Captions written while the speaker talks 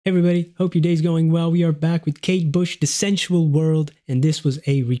Hey everybody, hope your day's going well. We are back with Kate Bush, The Sensual World, and this was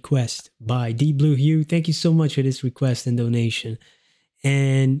a request by D Blue Hugh. Thank you so much for this request and donation.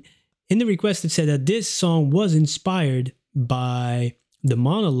 And in the request, it said that this song was inspired by the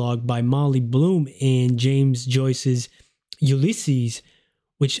monologue by Molly Bloom in James Joyce's Ulysses,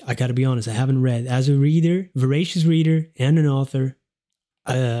 which I gotta be honest, I haven't read. As a reader, voracious reader, and an author,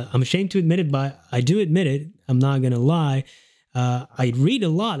 I'm ashamed to admit it, but I do admit it. I'm not gonna lie. I read a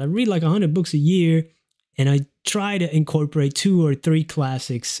lot. I read like 100 books a year, and I try to incorporate 2 or 3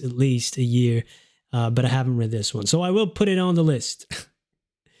 classics at least a year, but I haven't read this one. So I will put it on the list.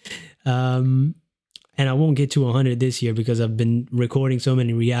 And I won't get to 100 this year because I've been recording so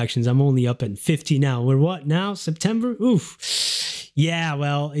many reactions. I'm only up at 50 now. We're what now? September? Oof. Yeah,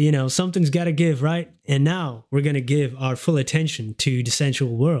 well, you know, something's got to give, right? And now we're going to give our full attention to the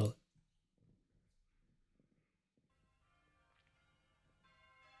sensual world.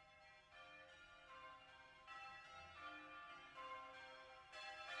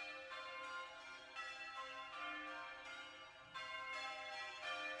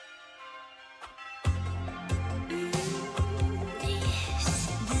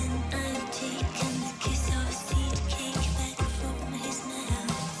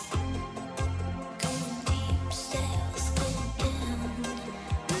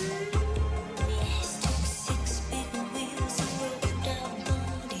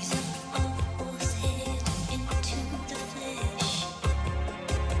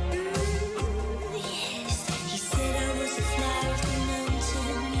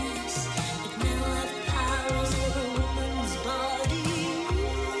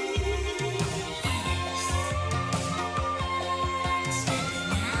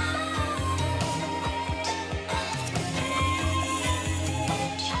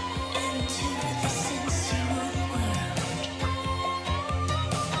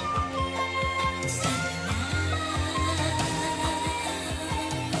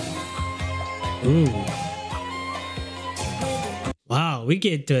 Ooh. Wow, we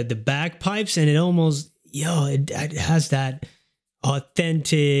get the bagpipes and it almost, it has that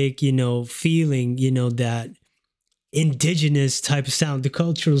authentic, feeling, that indigenous type of sound, the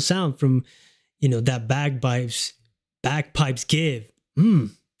cultural sound from, that bagpipes give.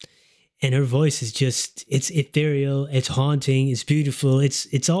 And her voice is just, it's ethereal, it's haunting, it's beautiful,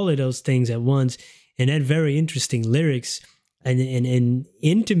 it's all of those things at once. And then very interesting lyrics. And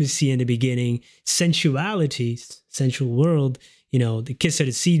intimacy in the beginning, sensuality, sensual world, the kiss of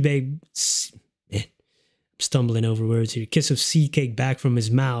the seed babe, I'm stumbling over words here, kiss of seed cake back from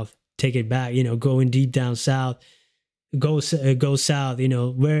his mouth, take it back, going deep down south, go south,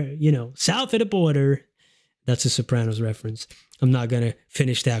 where, south of the border. That's a Sopranos reference. I'm not going to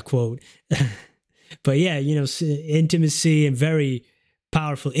finish that quote. But yeah, intimacy and very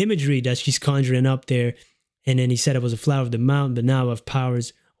powerful imagery that she's conjuring up there. And then he said it was a flower of the mountain, but now have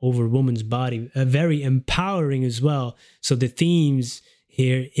powers over a woman's body. Very empowering as well. So the themes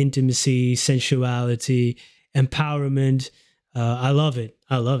here, intimacy, sensuality, empowerment. I love it.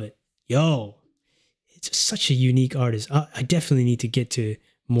 I love it. Yo, it's such a unique artist. I definitely need to get to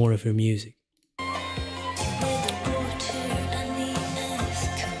more of her music.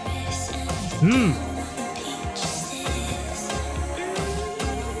 Ooh.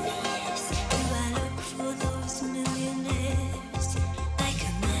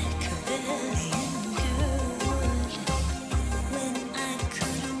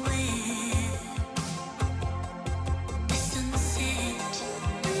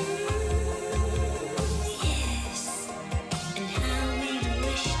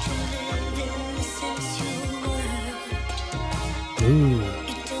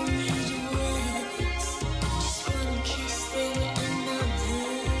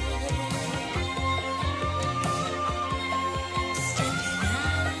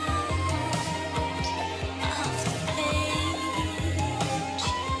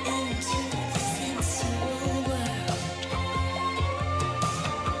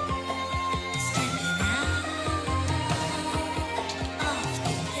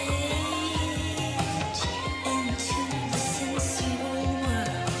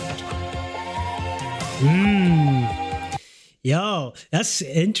 Yo, that's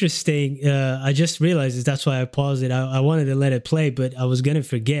interesting. I just realized that's why I paused it. I wanted to let it play, but I was going to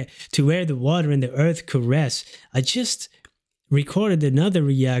forget. To where the water and the earth caress. I just recorded another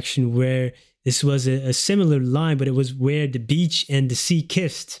reaction where this was a similar line, but it was where the beach and the sea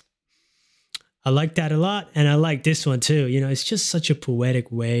kissed. I like that a lot, and I like this one too. It's just such a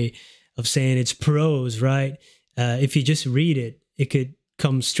poetic way of saying it's prose, right? If you just read it, it could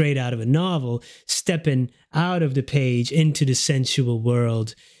comes straight out of a novel, stepping out of the page into the sensual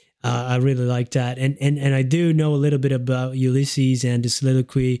world. I really like that. And I do know a little bit about Ulysses and the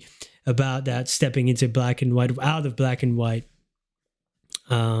soliloquy about that stepping into black and white, out of black and white.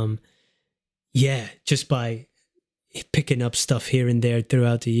 Yeah, just by picking up stuff here and there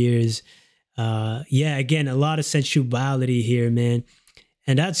throughout the years. Yeah, again, a lot of sensuality here, man.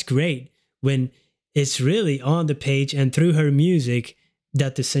 And that's great when it's really on the page and through her music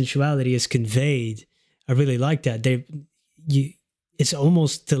that the sensuality is conveyed. I really like that. It's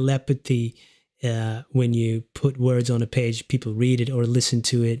almost telepathy when you put words on a page, people read it or listen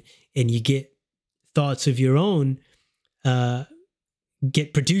to it, and you get thoughts of your own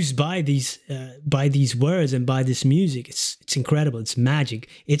get produced by these words and by this music. It's incredible. It's magic.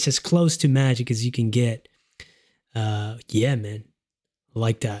 It's as close to magic as you can get. Yeah, man. I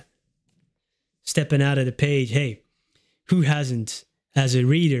like that. Stepping out of the page. Hey, who hasn't, as a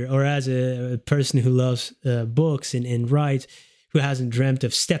reader or as a person who loves books and writes, who hasn't dreamt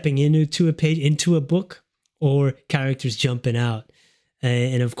of stepping into a page, into a book, or characters jumping out?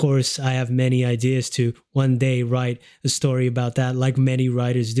 And of course, I have many ideas to one day write a story about that, like many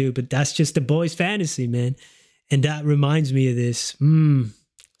writers do. But that's just a boy's fantasy, man. And that reminds me of this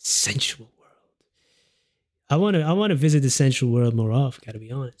sensual world. I want to visit the sensual world more often. Got to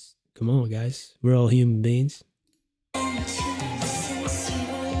be honest. Come on, guys. We're all human beings.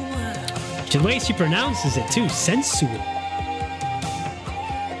 The way she pronounces it too, sensual.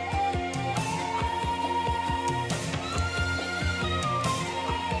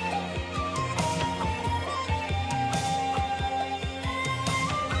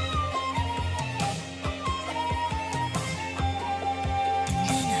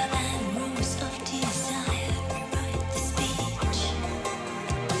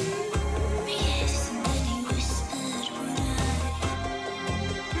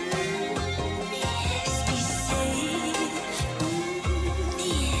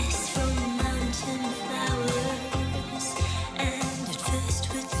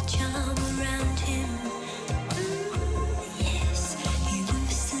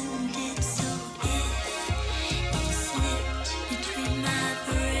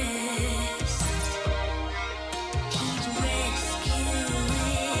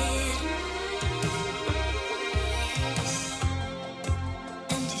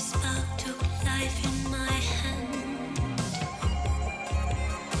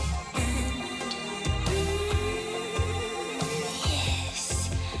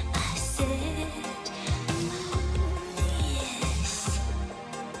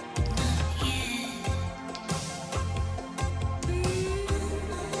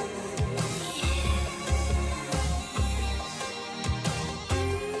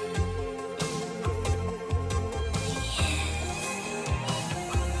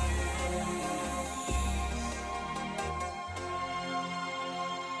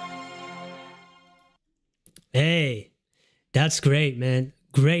 Hey, that's great, man.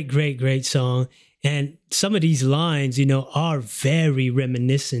 Great song. And some of these lines, you know, are very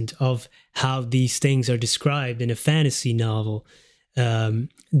reminiscent of how these things are described in a fantasy novel.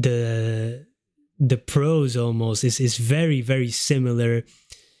 The prose almost is very similar.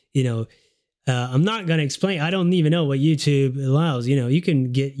 You know, I'm not going to explain. I don't even know what YouTube allows. You know, you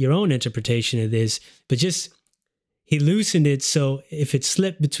can get your own interpretation of this, but just he loosened it so if it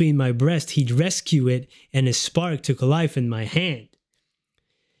slipped between my breast, he'd rescue it, and a spark took life in my hand.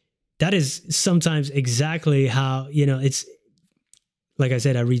 That is sometimes exactly how, you know, it's like I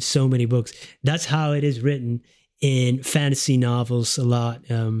said, I read so many books. That's how it is written in fantasy novels a lot,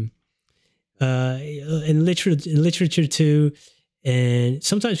 in literature too. And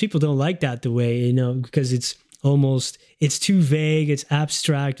sometimes people don't like that the way, you know, because it's too vague, it's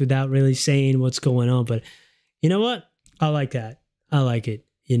abstract without really saying what's going on. But you know what? I like that. I like it.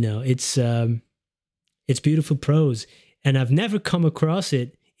 You know, it's beautiful prose, and I've never come across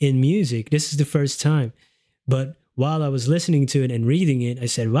it in music. This is the first time. But while I was listening to it and reading it, I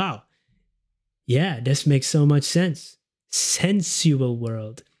said, wow, yeah, this makes so much sense. Sensual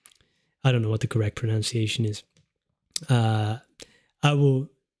world. I don't know what the correct pronunciation is. I will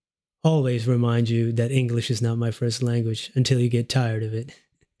always remind you that English is not my first language until you get tired of it.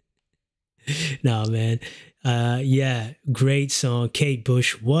 No, man. Yeah, great song. Kate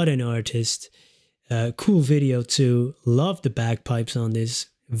Bush, what an artist. Cool video too. Love the bagpipes on this.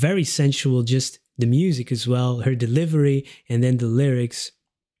 Very sensual, just the music as well, her delivery, and then the lyrics.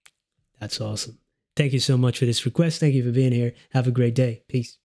 That's awesome. Thank you so much for this request. Thank you for being here. Have a great day. Peace.